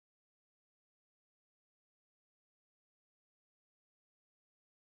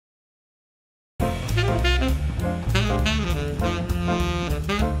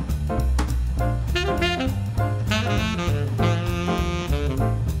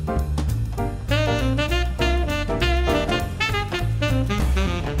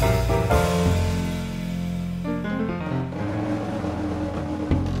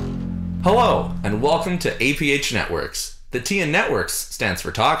and welcome to APH Networks. The T in Networks stands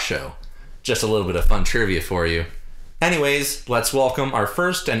for talk show. Just a little bit of fun trivia for you. Anyways, let's welcome our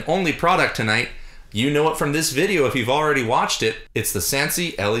first and only product tonight. You know it from this video if you've already watched it. It's the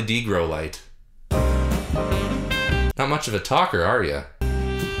SANSI LED grow light. Not much of a talker, are you?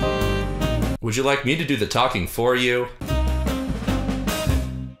 Would you like me to do the talking for you?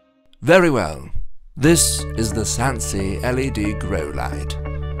 Very well. This is the SANSI LED grow light.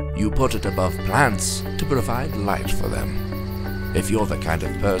 You put it above plants to provide light for them. If you're the kind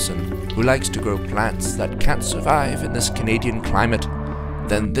of person who likes to grow plants that can't survive in this Canadian climate,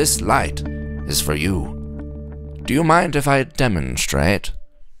 then this light is for you. Do you mind if I demonstrate?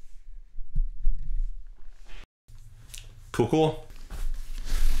 Cool.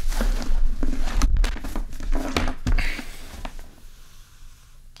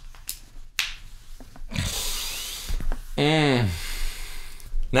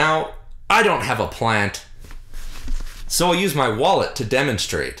 Now, I don't have a plant, so I'll use my wallet to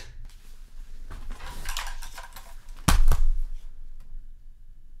demonstrate.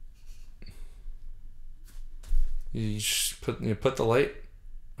 You just put the light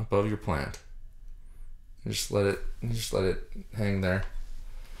above your plant. You just let it hang there,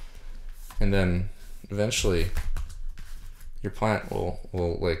 and then eventually your plant will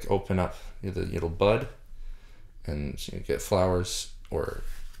like open up. It'll bud, and you get flowers or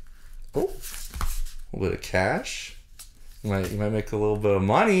a little bit of cash. You might make a little bit of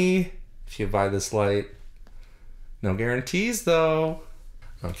money if you buy this light. No guarantees though.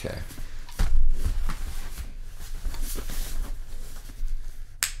 Okay.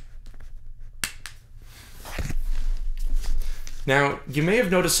 Now, you may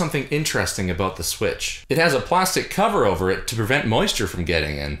have noticed something interesting about the switch. It has a plastic cover over it to prevent moisture from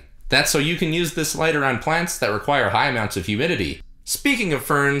getting in. That's so you can use this light around plants that require high amounts of humidity. Speaking of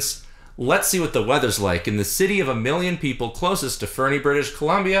ferns, let's see what the weather's like in the city of 1 million people closest to Fernie, British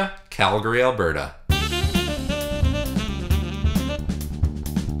Columbia, Calgary, Alberta.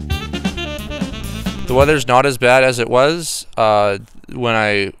 The weather's not as bad as it was when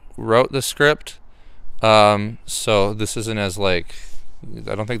I wrote the script. So this isn't as I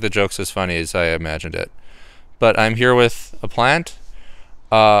don't think the joke's as funny as I imagined it. But I'm here with a plant.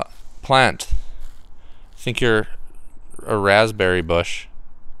 Plant. I think you're a raspberry bush.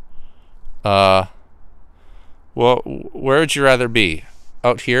 Well, where would you rather be?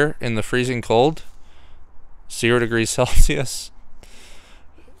 Out here in the freezing cold? 0 degrees Celsius?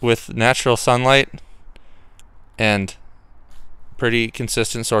 With natural sunlight and pretty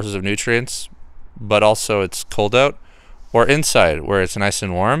consistent sources of nutrients, but also it's cold out? Or inside where it's nice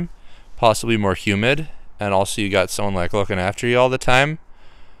and warm, possibly more humid, and also you got someone looking after you all the time,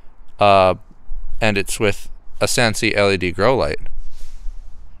 and it's with a SANSI LED grow light?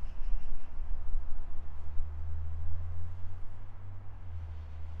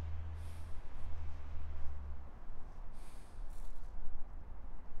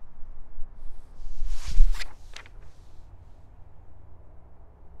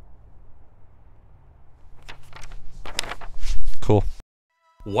 Cool.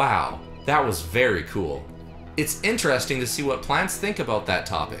 Wow, that was very cool. It's interesting to see what plants think about that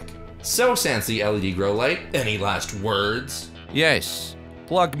topic. So, SANSI LED grow light, any last words? Yes.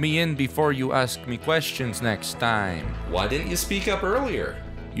 Plug me in before you ask me questions next time. Why didn't you speak up earlier?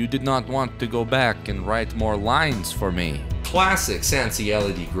 You did not want to go back and write more lines for me. Classic SANSI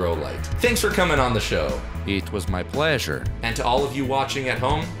LED grow light. Thanks for coming on the show. It was my pleasure. And to all of you watching at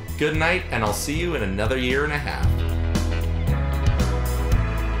home, good night, and I'll see you in another 1.5 years.